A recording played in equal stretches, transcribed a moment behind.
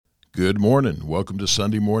Good morning. Welcome to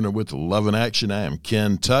Sunday Morning with Love in Action. I am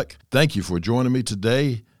Ken Tuck. Thank you for joining me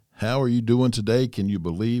today. How are you doing today? Can you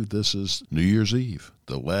believe this is New Year's Eve,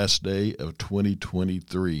 the last day of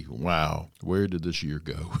 2023? Wow, where did this year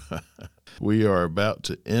go? We are about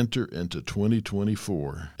to enter into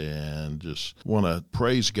 2024 and just want to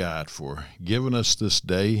praise God for giving us this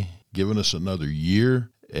day, giving us another year.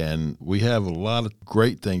 And we have a lot of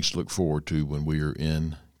great things to look forward to when we are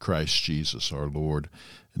in Christ Jesus, our Lord.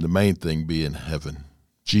 And the main thing being heaven.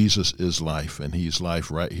 Jesus is life, and he's life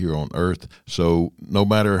right here on earth. So no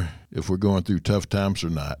matter if we're going through tough times or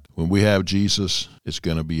not, when we have Jesus, it's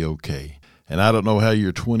going to be okay. And I don't know how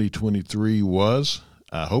your 2023 was.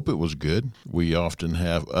 I hope it was good. We often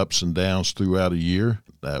have ups and downs throughout a year.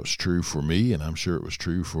 That was true for me, and I'm sure it was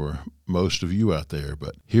true for most of you out there.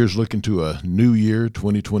 But here's looking to a new year,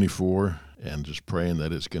 2024, and just praying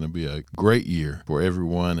that it's going to be a great year for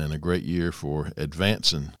everyone and a great year for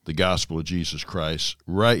advancing the gospel of Jesus Christ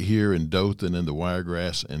right here in Dothan and the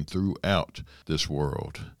Wiregrass and throughout this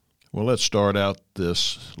world. Well, let's start out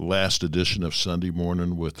this last edition of Sunday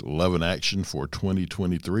Morning with Love in Action for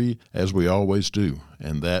 2023, as we always do,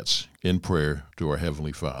 and that's in prayer to our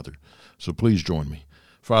Heavenly Father. So please join me.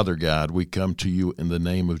 Father God, we come to you in the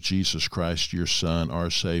name of Jesus Christ, your Son, our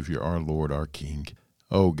Savior, our Lord, our King.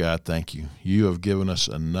 Oh, God, thank you. You have given us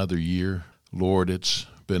another year. Lord, it's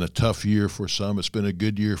been a tough year for some. It's been a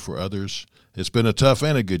good year for others. It's been a tough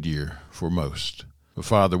and a good year for most. But,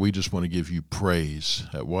 Father, we just want to give you praise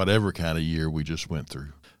at whatever kind of year we just went through.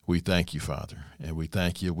 We thank you, Father, and we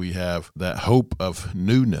thank you. We have that hope of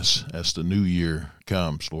newness as the new year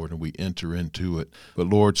comes, Lord, and we enter into it. But,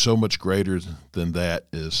 Lord, so much greater than that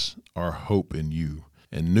is our hope in you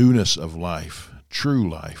and newness of life. True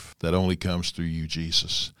life that only comes through you,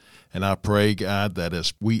 Jesus. And I pray, God, that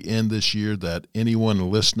as we end this year, that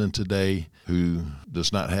anyone listening today who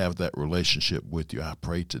does not have that relationship with you, I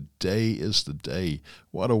pray today is the day.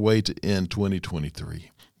 What a way to end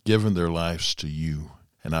 2023, giving their lives to you.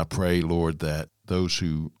 And I pray, Lord, that those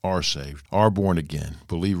who are saved, are born again,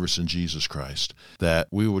 believers in Jesus Christ, that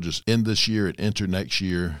we will just end this year and enter next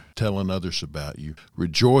year telling others about you,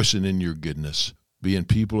 rejoicing in your goodness, being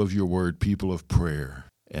people of your word, people of prayer,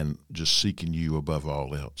 and just seeking you above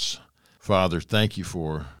all else. Father, thank you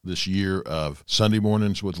for this year of Sunday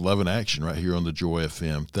Mornings with Love in Action right here on the Joy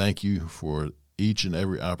FM. Thank you for each and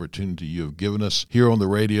every opportunity you have given us here on the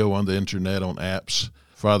radio, on the internet, on apps.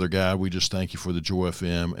 Father God, we just thank you for the Joy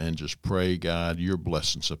FM and just pray, God, your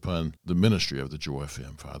blessings upon the ministry of the Joy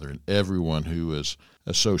FM, Father, and everyone who is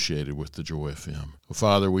associated with the Joy FM. Well,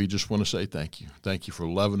 Father, we just want to say thank you. Thank you for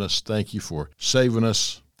loving us. Thank you for saving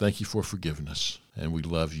us. Thank you for forgiving us. And we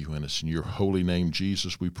love you, and it's in your holy name,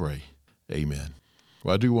 Jesus, we pray. Amen.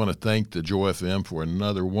 Well, I do want to thank the Joy FM for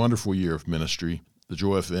another wonderful year of ministry. The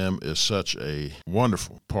Joy FM is such a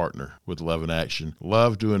wonderful partner with Love in Action.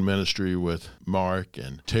 Love doing ministry with Mark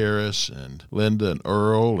and Terrace and Linda and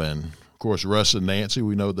Earl and, of course, Russ and Nancy.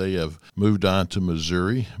 We know they have moved on to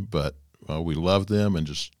Missouri, but we love them and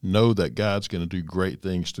just know that God's going to do great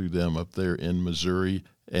things through them up there in Missouri.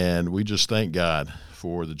 And we just thank God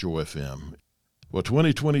for the Joy FM. Well,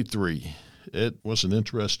 2023, it was an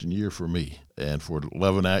interesting year for me. And for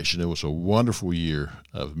Love in Action, it was a wonderful year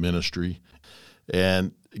of ministry.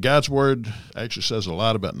 And God's word actually says a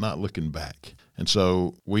lot about not looking back. And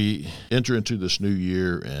so we enter into this new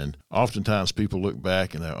year, and oftentimes people look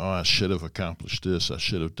back and they're, I should have accomplished this, I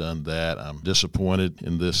should have done that, I'm disappointed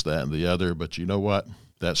in this, that, and the other. But you know what?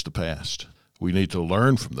 That's the past. We need to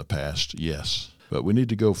learn from the past, yes, but we need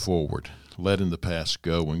to go forward, letting the past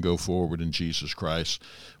go and go forward in Jesus Christ.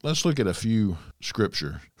 Let's look at a few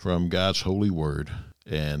scripture from God's holy word.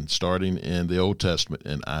 And starting in the Old Testament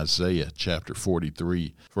in Isaiah chapter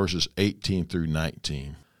 43, verses 18 through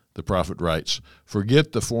 19, the prophet writes,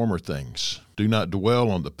 "Forget the former things. Do not dwell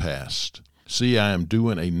on the past. See, I am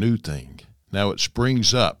doing a new thing. Now it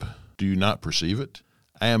springs up. Do you not perceive it?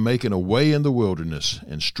 I am making a way in the wilderness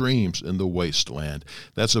and streams in the wasteland."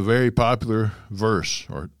 That's a very popular verse,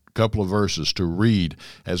 or couple of verses to read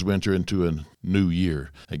as we enter into a new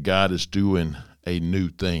year. That God is doing a new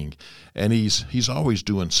thing, and he's always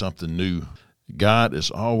doing something new. God is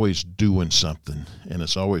always doing something, and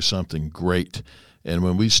it's always something great. And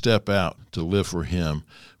when we step out to live for him,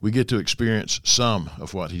 we get to experience some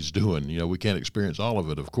of what he's doing. You know, we can't experience all of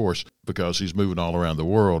it, of course, because he's moving all around the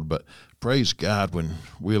world, but praise God when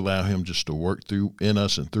we allow him just to work through in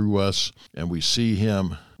us and through us, and we see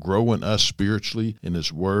him growing us spiritually in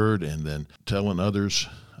his word and then telling others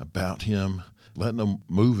about him. letting them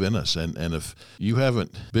move in us. And if you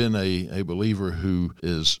haven't been a believer who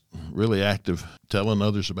is really active telling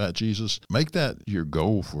others about Jesus, make that your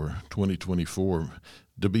goal for 2024.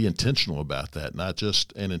 To be intentional about that, not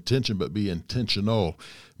just an intention, but be intentional,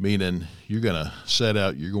 meaning you're going to set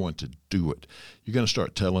out, you're going to do it. You're going to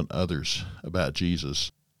start telling others about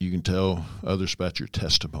Jesus. You can tell others about your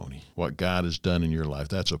testimony, what God has done in your life.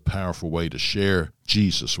 That's a powerful way to share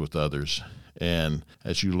Jesus with others. And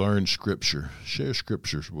as you learn Scripture, share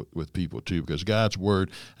Scriptures with people too, because God's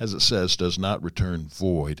Word, as it says, does not return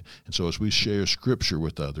void. And so as we share Scripture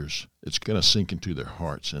with others, it's going to sink into their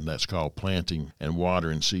hearts, and that's called planting and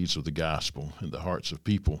watering seeds of the gospel in the hearts of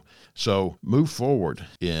people. So move forward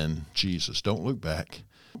in Jesus. Don't look back.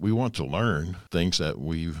 We want to learn things that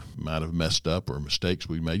we might have messed up or mistakes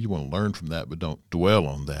we made. You want to learn from that, but don't dwell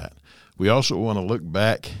on that. We also want to look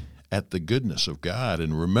back at the goodness of God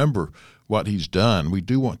and remember what He's done. We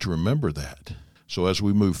do want to remember that. So as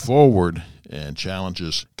we move forward and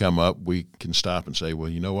challenges come up, we can stop and say, well,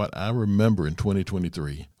 you know what? I remember in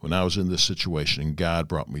 2023 when I was in this situation and God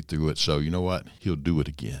brought me through it. So you know what? He'll do it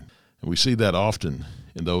again. And we see that often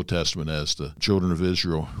in the Old Testament as the children of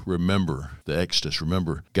Israel remember the Exodus,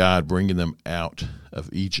 remember God bringing them out of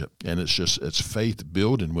Egypt. And it's faith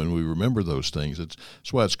building when we remember those things. That's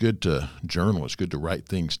why it's good to journal. It's good to write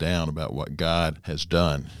things down about what God has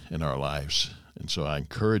done in our lives. And so I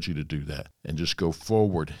encourage you to do that and just go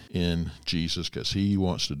forward in Jesus, because He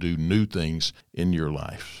wants to do new things in your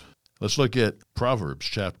life. Let's look at Proverbs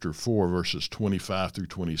chapter 4, verses 25 through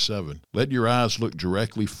 27. Let your eyes look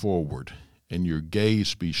directly forward, and your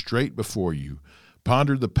gaze be straight before you.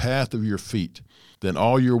 Ponder the path of your feet, then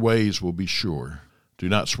all your ways will be sure. Do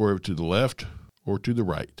not swerve to the left or to the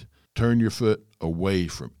right. Turn your foot away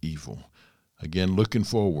from evil. Again, looking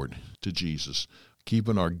forward to Jesus,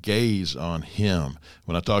 keeping our gaze on Him.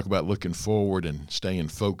 When I talk about looking forward and staying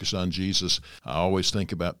focused on Jesus, I always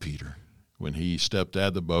think about Peter when he stepped out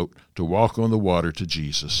of the boat to walk on the water to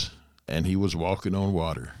Jesus. And he was walking on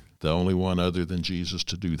water, the only one other than Jesus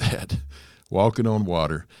to do that, walking on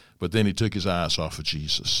water. But then he took his eyes off of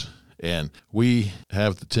Jesus. And we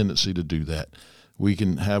have the tendency to do that. We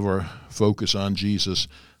can have our focus on Jesus,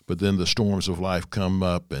 but then the storms of life come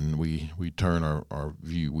up and we turn our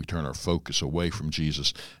view, we turn our focus away from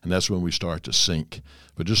Jesus, and that's when we start to sink.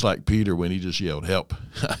 But just like Peter, when he just yelled, help,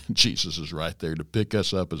 Jesus is right there to pick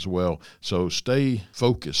us up as well. So stay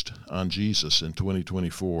focused on Jesus in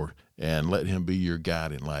 2024 and let Him be your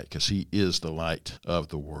guiding light, because He is the light of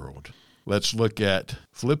the world. Let's look at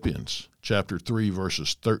Philippians chapter 3,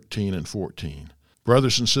 verses 13 and 14.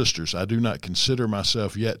 Brothers and sisters, I do not consider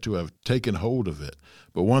myself yet to have taken hold of it.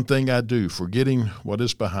 But one thing I do, forgetting what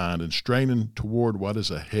is behind and straining toward what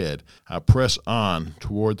is ahead, I press on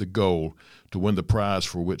toward the goal to win the prize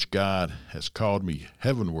for which God has called me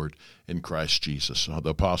heavenward in Christ Jesus. The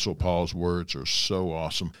Apostle Paul's words are so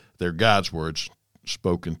awesome. They're God's words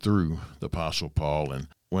spoken through the Apostle Paul. And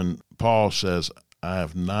when Paul says, I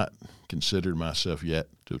have not considered myself yet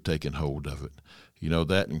to have taken hold of it, you know,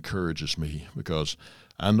 that encourages me, because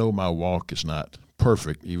I know my walk is not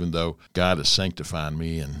perfect, even though God is sanctifying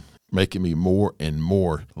me and making me more and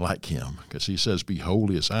more like Him, because He says, be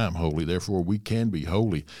holy as I am holy. Therefore, we can be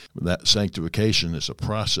holy. That sanctification is a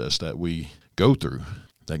process that we go through,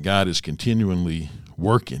 that God is continually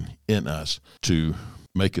working in us to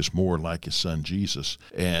make us more like His Son, Jesus.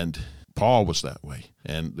 And Paul was that way.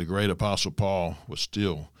 And the great Apostle Paul was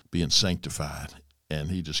still being sanctified. And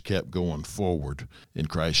he just kept going forward in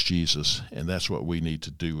Christ Jesus. And that's what we need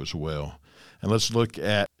to do as well. And let's look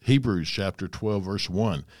at Hebrews chapter 12, verse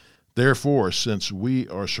 1. Therefore, since we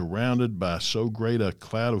are surrounded by so great a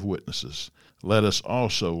cloud of witnesses, let us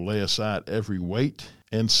also lay aside every weight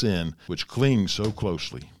and sin which clings so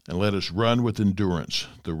closely, and let us run with endurance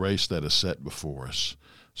the race that is set before us.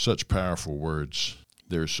 Such powerful words.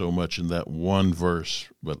 There's so much in that one verse,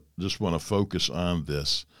 but just want to focus on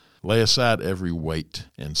this. Lay aside every weight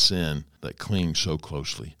and sin that clings so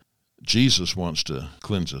closely. Jesus wants to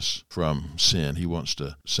cleanse us from sin. He wants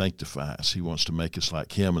to sanctify us. He wants to make us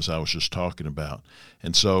like Him, as I was just talking about.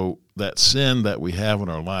 And so that sin that we have in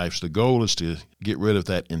our lives, the goal is to get rid of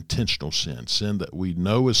that intentional sin that we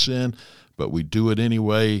know is sin, but we do it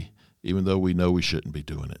anyway, even though we know we shouldn't be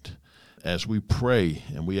doing it. As we pray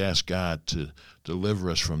and we ask God to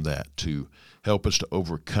deliver us from that, to help us to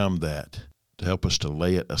overcome that, to help us to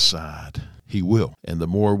lay it aside, He will. And the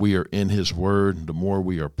more we are in His Word, the more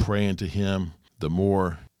we are praying to Him, the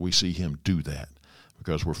more we see Him do that,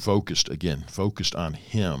 because we're focused on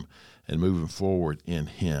Him and moving forward in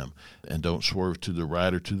Him. And don't swerve to the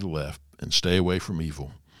right or to the left, and stay away from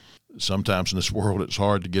evil. Sometimes in this world it's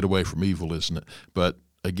hard to get away from evil, isn't it? But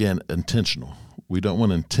again, intentional. We don't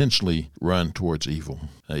want to intentionally run towards evil.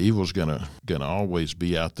 Evil's gonna always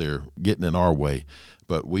be out there getting in our way,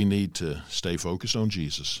 but we need to stay focused on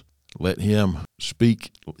Jesus. Let him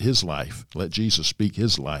speak his life. Let Jesus speak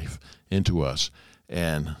his life into us.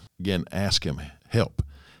 And again, ask him, help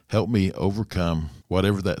me overcome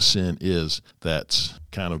whatever that sin is that's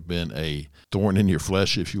kind of been a thorn in your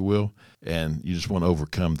flesh, if you will, and you just want to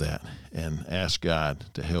overcome that and ask God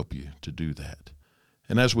to help you to do that.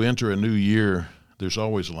 And as we enter a new year, there's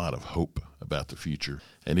always a lot of hope about the future.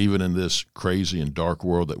 And even in this crazy and dark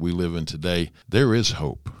world that we live in today, there is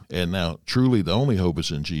hope. And now, truly, the only hope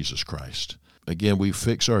is in Jesus Christ. Again, we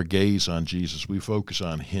fix our gaze on Jesus. We focus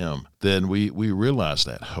on him. Then we realize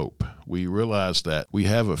that hope. We realize that we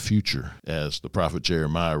have a future, as the prophet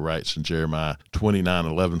Jeremiah writes in Jeremiah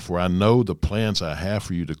 29:11, "For I know the plans I have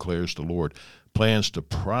for you, declares the Lord, plans to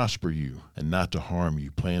prosper you and not to harm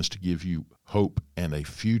you, plans to give you hope and a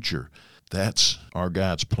future." That's our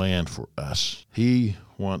God's plan for us. He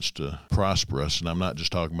wants to prosper us, and I'm not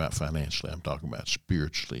just talking about financially. I'm talking about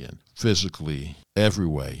spiritually and physically, every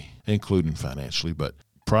way, including financially. But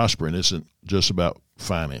prospering isn't just about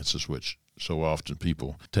finances, which so often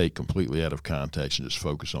people take completely out of context and just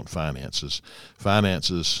focus on finances.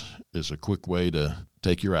 Finances is a quick way to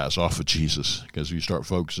take your eyes off of Jesus, because if you start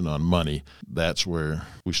focusing on money, that's where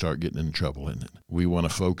we start getting in trouble, isn't it? We want to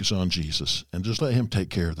focus on Jesus and just let him take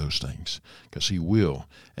care of those things, because he will.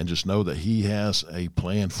 And just know that he has a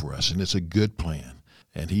plan for us, and it's a good plan.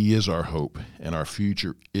 And he is our hope, and our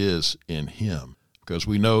future is in him. Because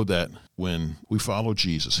we know that when we follow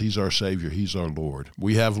Jesus, he's our Savior, he's our Lord.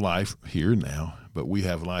 We have life here and now, but we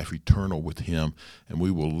have life eternal with him, and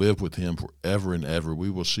we will live with him forever and ever.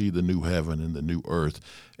 We will see the new heaven and the new earth,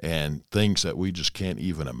 and things that we just can't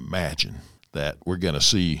even imagine that we're going to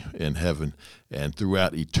see in heaven and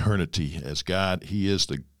throughout eternity. As God, he is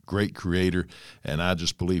the great creator, and I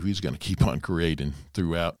just believe he's going to keep on creating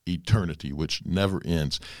throughout eternity, which never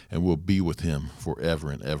ends, and we'll be with him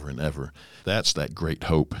forever and ever and ever. That's that great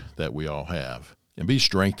hope that we all have. And be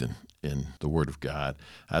strengthened in the word of God.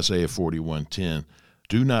 Isaiah 41:10,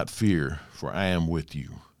 "Do not fear, for I am with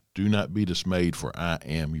you. Do not be dismayed, for I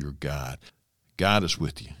am your God." God is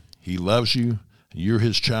with you. He loves you. You're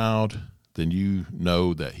his child. Then you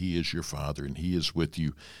know that he is your father, and he is with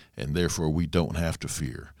you, and therefore we don't have to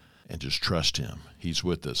fear. And just trust him. He's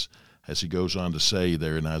with us. As he goes on to say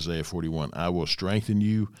there in Isaiah 41, "I will strengthen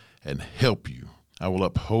you and help you. I will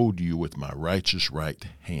uphold you with my righteous right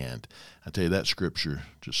hand." I tell you, that scripture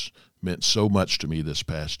just meant so much to me this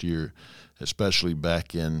past year, especially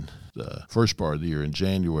back in the first part of the year in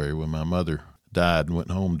January when my mother died and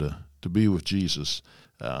went home to be with Jesus.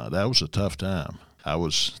 That was a tough time. I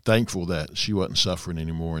was thankful that she wasn't suffering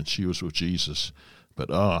anymore and she was with Jesus. But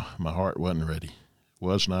my heart wasn't ready.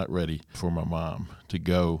 Was not ready for my mom to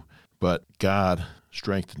go. But God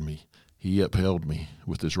strengthened me. He upheld me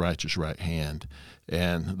with his righteous right hand.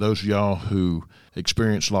 And those of y'all who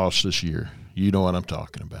experienced loss this year, you know what I'm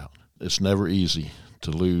talking about. It's never easy to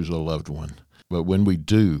lose a loved one. But when we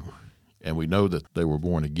do, and we know that they were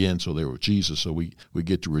born again, so they were with Jesus, so we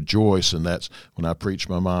get to rejoice. And that's when I preached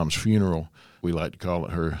my mom's funeral. We like to call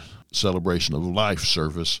it her celebration of life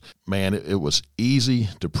service. Man, it was easy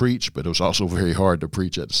to preach, but it was also very hard to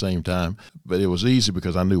preach at the same time. But it was easy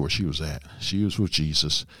because I knew where she was at. She was with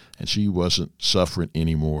Jesus, and she wasn't suffering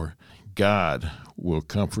anymore. God will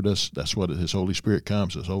comfort us. That's what his Holy Spirit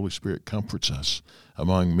comes. His Holy Spirit comforts us,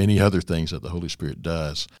 among many other things that the Holy Spirit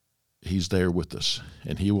does. He's there with us,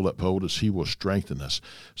 and he will uphold us. He will strengthen us.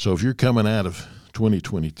 So if you're coming out of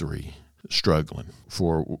 2023 struggling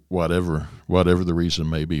for whatever the reason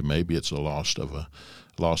may be, maybe it's a loss of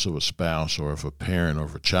a spouse or of a parent or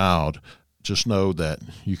of a child, just know that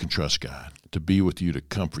you can trust God to be with you, to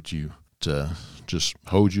comfort you, to just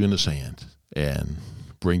hold you in his hand and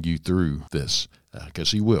bring you through this,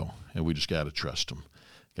 because he will, and we just got to trust him,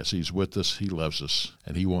 because he's with us, he loves us,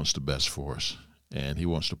 and he wants the best for us, and he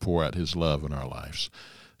wants to pour out his love in our lives.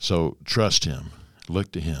 So trust him,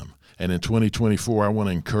 look to him. And in 2024, I want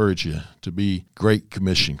to encourage you to be Great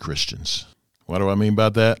Commission Christians. What do I mean by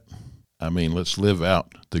that? I mean, let's live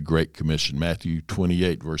out the Great Commission. Matthew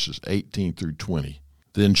 28, verses 18 through 20.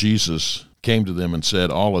 Then Jesus came to them and said,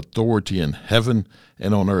 "All authority in heaven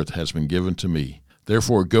and on earth has been given to me.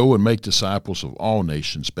 Therefore go and make disciples of all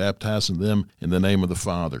nations, baptizing them in the name of the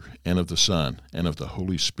Father and of the Son and of the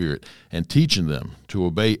Holy Spirit, and teaching them to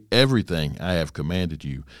obey everything I have commanded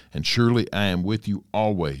you. And surely I am with you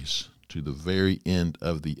always, to the very end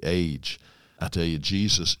of the age." I tell you,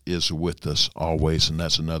 Jesus is with us always, and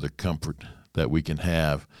that's another comfort that we can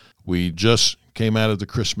have. We just came out of the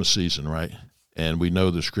Christmas season, right? And we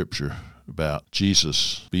know the scripture about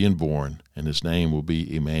Jesus being born, and his name will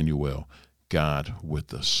be Emmanuel, God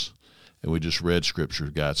with us. And we just read scripture,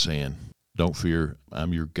 God saying, don't fear,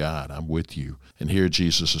 I'm your God, I'm with you. And here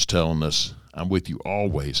Jesus is telling us, I'm with you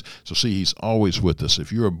always. So see, he's always with us.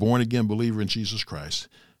 If you're a born-again believer in Jesus Christ,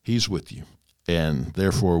 he's with you. And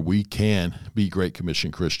therefore, we can be Great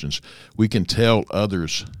Commission Christians. We can tell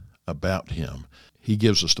others about him. He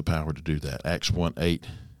gives us the power to do that. Acts 1:8,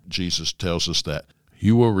 Jesus tells us that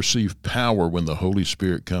you will receive power when the Holy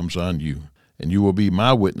Spirit comes on you, and you will be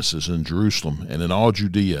my witnesses in Jerusalem and in all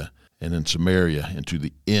Judea and in Samaria and to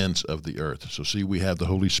the ends of the earth. So see, we have the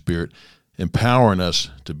Holy Spirit empowering us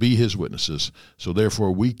to be his witnesses. So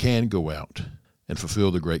therefore, we can go out and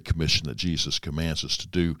fulfill the Great Commission that Jesus commands us to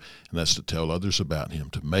do, and that's to tell others about him,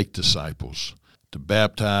 to make disciples, to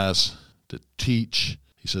baptize, to teach.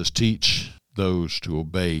 He says, teach those to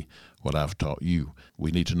obey what I've taught you.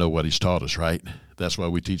 We need to know what he's taught us, right? That's why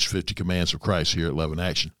we teach 50 commands of Christ here at Love in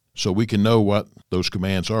Action. So we can know what those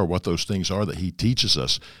commands are, what those things are that he teaches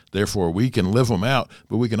us. Therefore, we can live them out,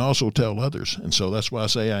 but we can also tell others. And so that's why I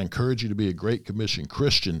say I encourage you to be a Great Commission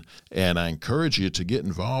Christian, and I encourage you to get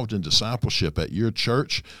involved in discipleship at your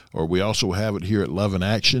church, or we also have it here at Love in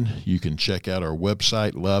Action. You can check out our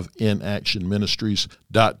website,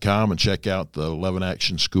 loveInActionMinistries.com, and check out the Love in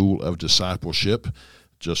Action School of Discipleship.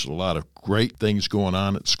 Just a lot of great things going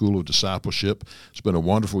on at School of Discipleship. It's been a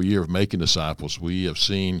wonderful year of making disciples. We have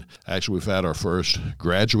seen, actually, we've had our first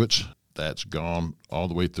graduates that's gone all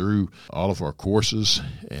the way through all of our courses,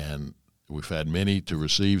 and we've had many to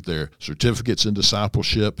receive their certificates in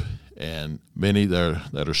discipleship, and many that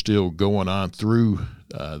are still going on through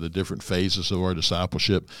the different phases of our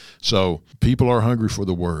discipleship. So people are hungry for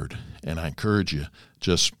the Word, and I encourage you,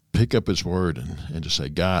 just pick up his Word and just say,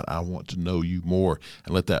 God, I want to know you more,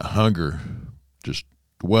 and let that hunger just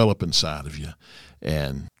well up inside of you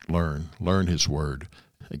and learn his Word.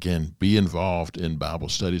 Again, be involved in Bible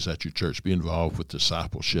studies at your church. Be involved with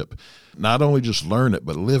discipleship. Not only just learn it,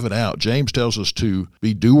 but live it out. James tells us to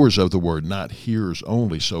be doers of the Word, not hearers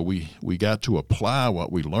only. So we got to apply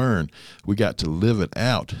what we learn. We got to live it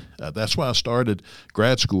out. That's why I started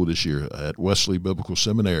grad school this year at Wesley Biblical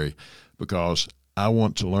Seminary, because I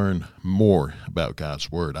want to learn more about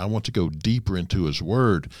God's Word. I want to go deeper into his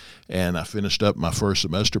Word. And I finished up my first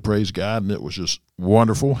semester, praise God, and it was just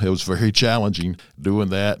wonderful. It was very challenging doing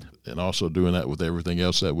that, and also doing that with everything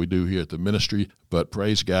else that we do here at the ministry. But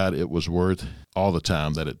praise God, it was worth all the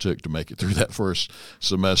time that it took to make it through that first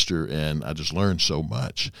semester, and I just learned so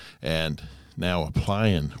much. And now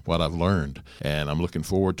applying what I've learned. And I'm looking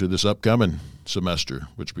forward to this upcoming semester,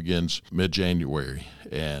 which begins mid-January,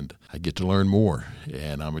 and I get to learn more,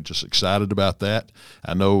 and I'm just excited about that.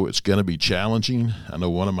 I know it's going to be challenging. I know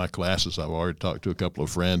one of my classes, I've already talked to a couple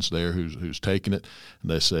of friends there who's taken it,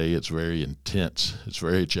 and they say it's very intense, it's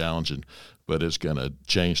very challenging, but it's going to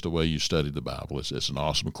change the way you study the Bible. It's an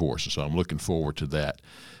awesome course, and so I'm looking forward to that.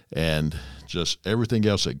 And just everything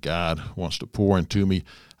else that God wants to pour into me,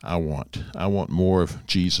 I want more of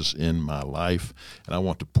Jesus in my life, and I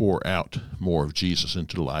want to pour out more of Jesus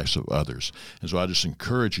into the lives of others. And so I just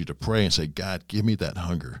encourage you to pray and say, God, give me that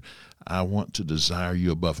hunger. I want to desire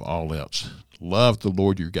you above all else. Love the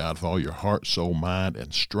Lord your God with all your heart, soul, mind,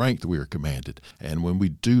 and strength, we are commanded. And when we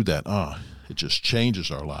do that, it just changes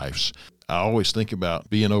our lives. I always think about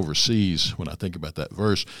being overseas when I think about that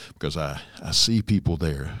verse, because I see people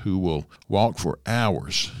there who will walk for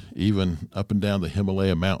hours, even up and down the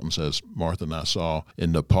Himalaya mountains, as Martha and I saw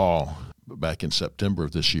in Nepal back in September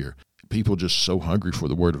of this year. People just so hungry for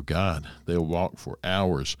the Word of God. They'll walk for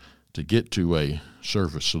hours to get to a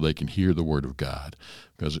service so they can hear the Word of God.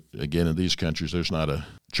 Because, again, in these countries, there's not a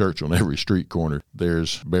church on every street corner.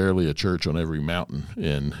 There's barely a church on every mountain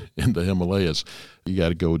in the Himalayas. You got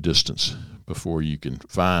to go a distance before you can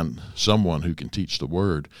find someone who can teach the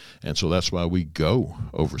Word. And so that's why we go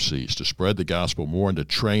overseas, to spread the gospel more and to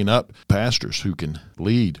train up pastors who can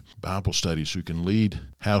lead Bible studies, who can lead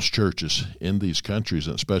house churches in these countries,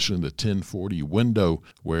 and especially in the 1040 window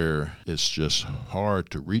where it's just hard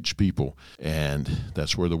to reach people. And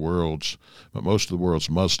that's where most of the world's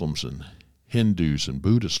Muslims and Hindus and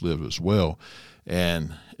Buddhists live as well.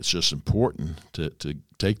 And it's just important to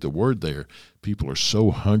take the Word there. People are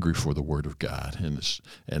so hungry for the Word of God.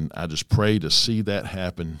 And I just pray to see that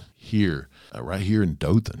happen here, right here in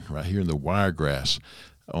Dothan, right here in the Wiregrass.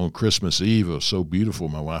 On Christmas Eve, it was so beautiful.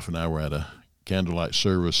 My wife and I were at a candlelight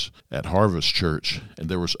service at Harvest Church, and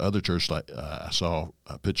there was other churches like I saw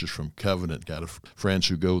pictures from Covenant, got friends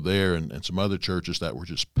who go there, and some other churches that were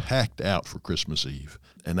just packed out for Christmas Eve.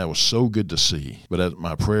 And that was so good to see. But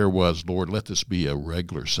my prayer was, Lord, let this be a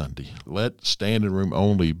regular Sunday. Let standing room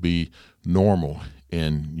only be normal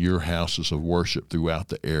in your houses of worship throughout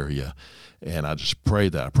the area. And I just pray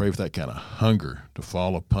that. I pray for that kind of hunger to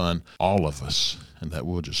fall upon all of us, and that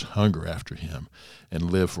we'll just hunger after him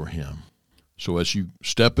and live for him. So as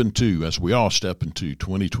we all step into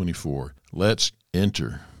 2024, let's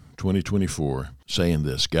enter 2024 saying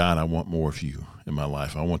this: God, I want more of you in my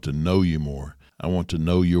life. I want to know you more. I want to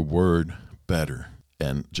know your word better.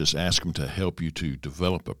 And just ask him to help you to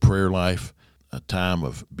develop a prayer life, a time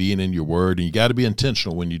of being in your word. And you got to be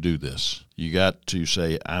intentional when you do this. You got to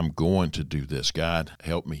say, I'm going to do this. God,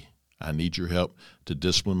 help me. I need your help to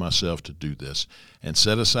discipline myself to do this. And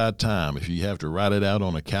set aside time. If you have to write it out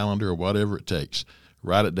on a calendar or whatever it takes,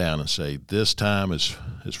 write it down and say, this time is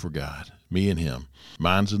for God, me and him.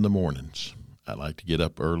 Mine's in the mornings. I like to get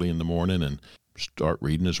up early in the morning and start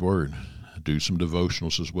reading his word. Do some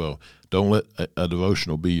devotionals as well. Don't let a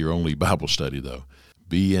devotional be your only Bible study, though.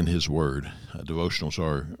 Be in his word. Devotionals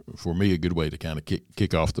are, for me, a good way to kind of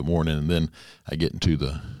kick off the morning, and then I get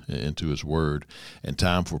into his word. And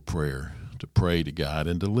time for prayer, to pray to God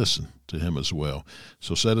and to listen to him as well.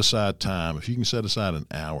 So set aside time. If you can set aside an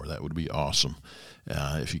hour, that would be awesome.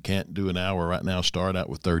 If you can't do an hour right now, start out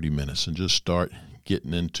with 30 minutes and just start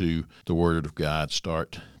getting into the word of God.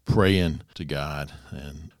 Start praying to God.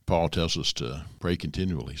 And Paul tells us to pray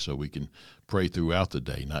continually, so we can pray throughout the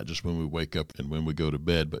day, not just when we wake up and when we go to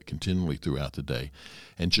bed, but continually throughout the day.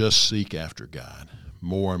 And just seek after God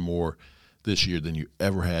more and more this year than you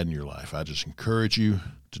ever had in your life. I just encourage you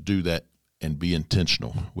to do that and be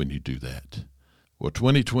intentional when you do that. Well,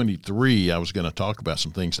 2023, I was going to talk about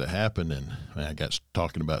some things that happened, and I got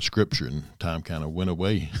talking about Scripture, and time kind of went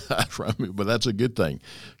away from me, but that's a good thing,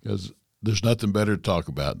 because there's nothing better to talk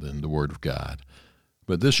about than the Word of God.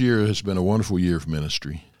 But this year has been a wonderful year of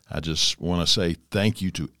ministry. I just want to say thank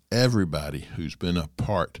you to everybody who's been a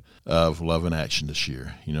part of Love in Action this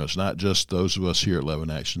year. You know, it's not just those of us here at Love in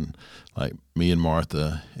Action, like me and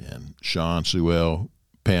Martha and Sean, Sue,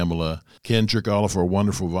 Pamela, Kendrick, all of our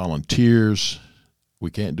wonderful volunteers.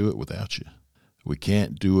 We can't do it without you. We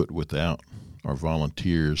can't do it without our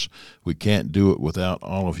volunteers. We can't do it without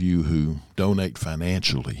all of you who donate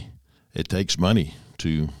financially. It takes money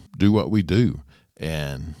to do what we do.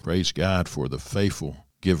 And praise God for the faithful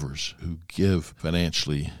givers who give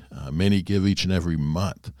financially. Many give each and every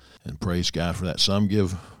month, and praise God for that. Some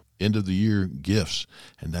give end of the year gifts,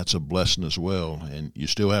 and that's a blessing as well. And you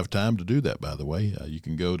still have time to do that, by the way. You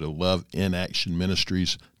can go to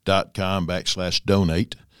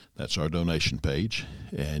loveinactionministries.com/donate. That's our donation page,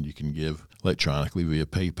 and you can give electronically via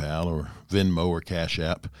PayPal or Venmo or Cash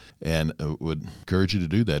App, and would encourage you to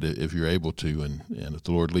do that if you're able to, and if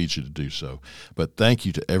the Lord leads you to do so. But thank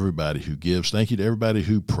you to everybody who gives. Thank you to everybody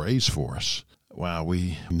who prays for us. Wow,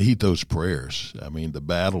 we need those prayers. I mean, the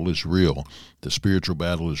battle is real. The spiritual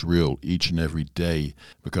battle is real each and every day,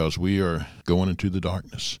 because we are going into the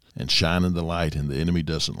darkness and shining the light, and the enemy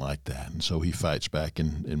doesn't like that. And so he fights back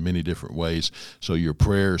in many different ways. So your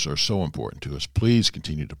prayers are so important to us. Please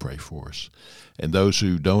continue to pray for us. And those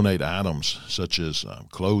who donate items such as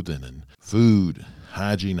clothing and food,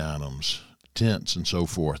 hygiene items, tents, and so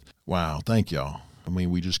forth. Wow, thank y'all. I mean,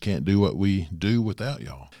 we just can't do what we do without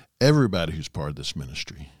y'all. Everybody who's part of this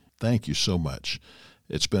ministry, thank you so much.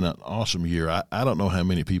 It's been an awesome year. I don't know how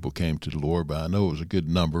many people came to the Lord, but I know it was a good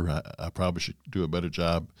number. I probably should do a better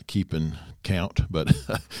job keeping count, but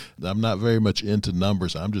I'm not very much into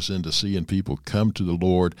numbers. I'm just into seeing people come to the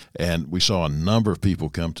Lord, and we saw a number of people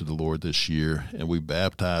come to the Lord this year, and we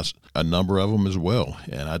baptized a number of them as well.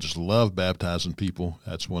 And I just love baptizing people.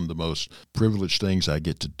 That's one of the most privileged things I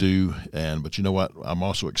get to do. But you know what? I'm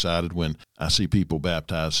also excited when I see people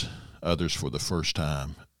baptize others for the first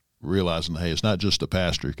time, realizing, hey, it's not just the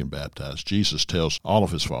pastor who can baptize. Jesus tells all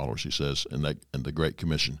of his followers, he says, in the Great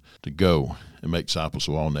Commission, to go and make disciples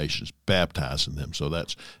of all nations, baptizing them. So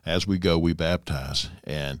that's, as we go, we baptize.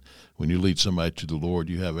 And when you lead somebody to the Lord,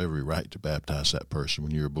 you have every right to baptize that person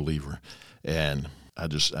when you're a believer. And I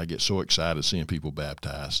get so excited seeing people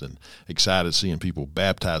baptized, and excited seeing people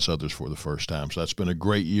baptize others for the first time. So that's been a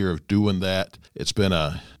great year of doing that. It's been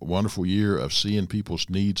a wonderful year of seeing people's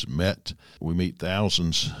needs met. We meet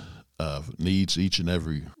thousands of needs each and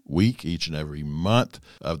every week, each and every month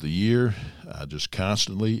of the year, just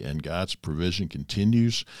constantly, and God's provision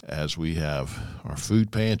continues as we have our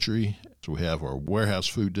food pantry, So we have our warehouse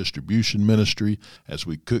food distribution ministry as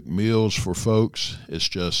we cook meals for folks. It's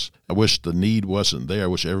just, I wish the need wasn't there. I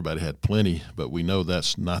wish everybody had plenty, but we know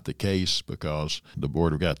that's not the case because the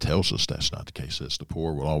Word of God tells us that's not the case. It's the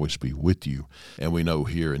poor will always be with you. And we know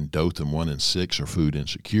here in Dothan, 1 in 6 are food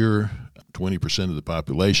insecure. 20% of the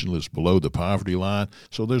population lives below the poverty line.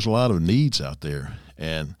 So there's a lot of needs out there.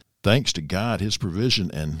 And thanks to God, His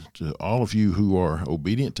provision, and to all of you who are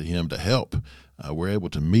obedient to Him to help, we're able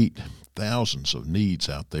to meet thousands of needs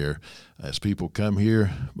out there as people come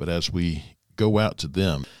here, but as we go out to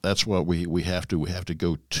them, that's what we have to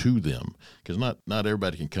go to them, because not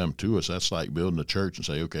everybody can come to us. That's like building a church and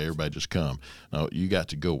say, okay, everybody just come. No, you got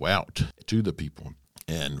to go out to the people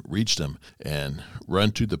and reach them and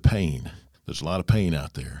run to the pain. There's a lot of pain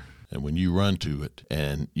out there. And when you run to it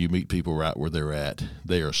and you meet people right where they're at,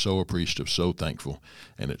 they are so appreciative, so thankful,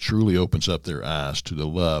 and it truly opens up their eyes to the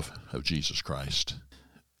love of Jesus Christ.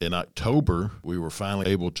 In October, we were finally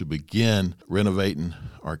able to begin renovating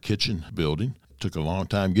our kitchen building. Took a long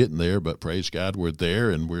time getting there, but praise God, we're there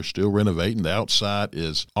and we're still renovating. The outside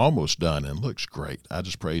is almost done and looks great. I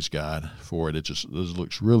just praise God for it. This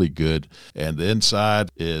looks really good. And the inside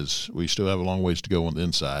we still have a long ways to go on the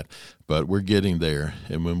inside, but we're getting there.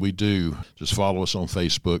 And when we do, just follow us on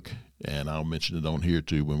Facebook. And I'll mention it on here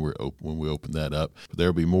too when we open that up. But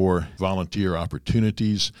there'll be more volunteer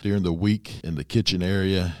opportunities during the week in the kitchen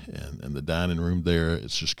area and the dining room there.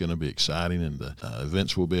 It's just going to be exciting, and the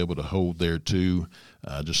events we'll be able to hold there too.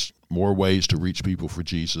 Just more ways to reach people for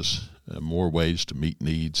Jesus, more ways to meet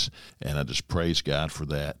needs, and I just praise God for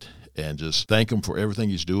that. And just thank Him for everything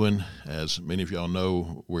He's doing. As many of y'all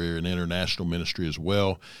know, we're an international ministry as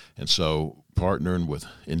well. And so partnering with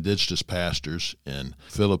indigenous pastors in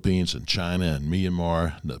Philippines and China and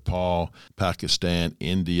Myanmar, Nepal, Pakistan,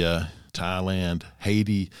 India, Thailand,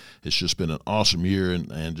 Haiti. It's just been an awesome year,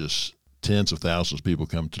 and just tens of thousands of people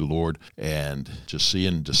come to the Lord, and just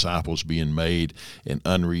seeing disciples being made in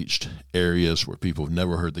unreached areas where people have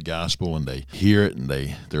never heard the gospel, and they hear it and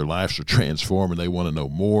their lives are transformed and they want to know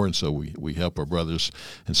more. And so we help our brothers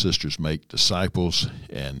and sisters make disciples.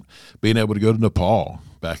 And being able to go to Nepal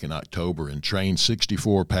back in October and train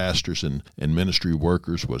 64 pastors and ministry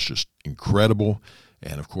workers was just incredible.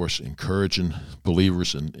 And, of course, encouraging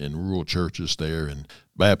believers in rural churches there and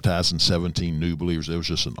baptizing 17 new believers. It was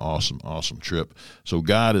just an awesome, awesome trip. So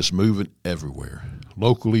God is moving everywhere,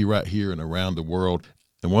 locally right here and around the world.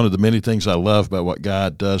 And one of the many things I love about what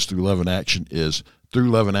God does through Love in Action is through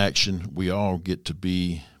Love in Action, we all get to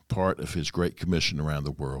be part of His Great Commission around the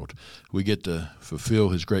world. We get to fulfill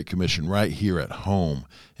His Great Commission right here at home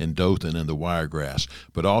in Dothan and the Wiregrass,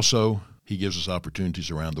 but also He gives us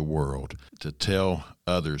opportunities around the world to tell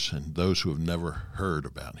others and those who have never heard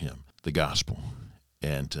about Him the gospel,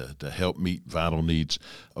 and to help meet vital needs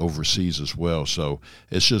overseas as well. So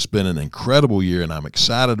it's just been an incredible year, and I'm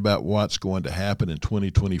excited about what's going to happen in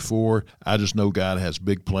 2024. I just know God has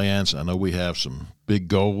big plans. I know we have some big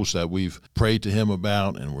goals that we've prayed to Him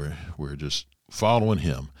about, and we're just following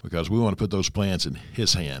Him because we want to put those plans in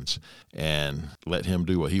His hands and let Him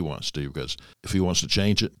do what He wants to do, because if He wants to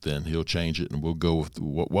change it, then He'll change it, and we'll go with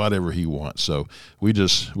whatever He wants. So we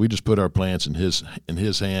just put our plans in His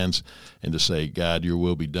hands, and to say, God, your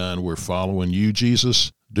will be done. We're following you,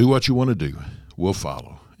 Jesus. Do what you want to do. We'll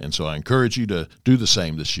follow. And so I encourage you to do the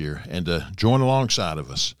same this year and to join alongside of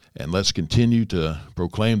us. And let's continue to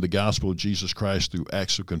proclaim the gospel of Jesus Christ through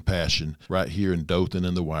acts of compassion right here in Dothan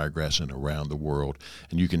and the Wiregrass and around the world.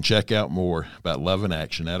 And you can check out more about Love in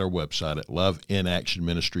Action at our website at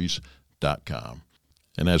loveInActionMinistries.com.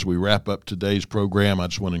 And as we wrap up today's program, I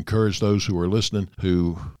just want to encourage those who are listening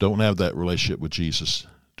who don't have that relationship with Jesus.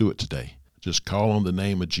 Do it today. Just call on the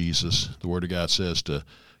name of Jesus. The Word of God says to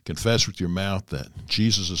confess with your mouth that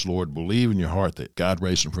Jesus is Lord. Believe in your heart that God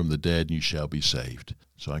raised Him from the dead, and you shall be saved.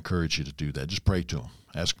 So I encourage you to do that. Just pray to Him.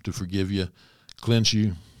 Ask Him to forgive you, cleanse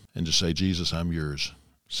you, and just say, Jesus, I'm yours.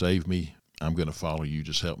 Save me. I'm going to follow you.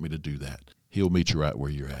 Just help me to do that. He'll meet you right where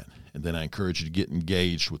you're at. And then I encourage you to get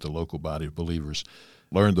engaged with the local body of believers.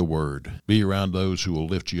 Learn the Word. Be around those who will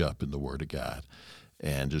lift you up in the Word of God.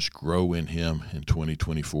 And just grow in Him in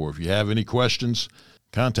 2024. If you have any questions,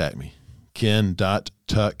 contact me.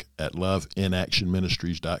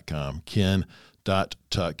 ken.tuck@loveInActionMinistries.com.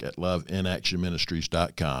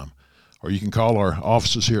 ken.tuck@loveInActionMinistries.com. Or you can call our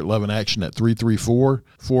offices here at Love in Action at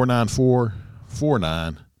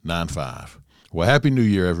 334-494-4995. Well, Happy New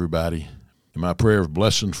Year, everybody. And my prayer of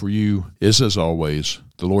blessing for you is, as always,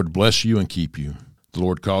 the Lord bless you and keep you. The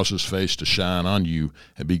Lord cause His face to shine on you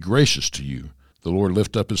and be gracious to you. The Lord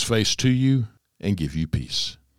lift up His face to you and give you peace.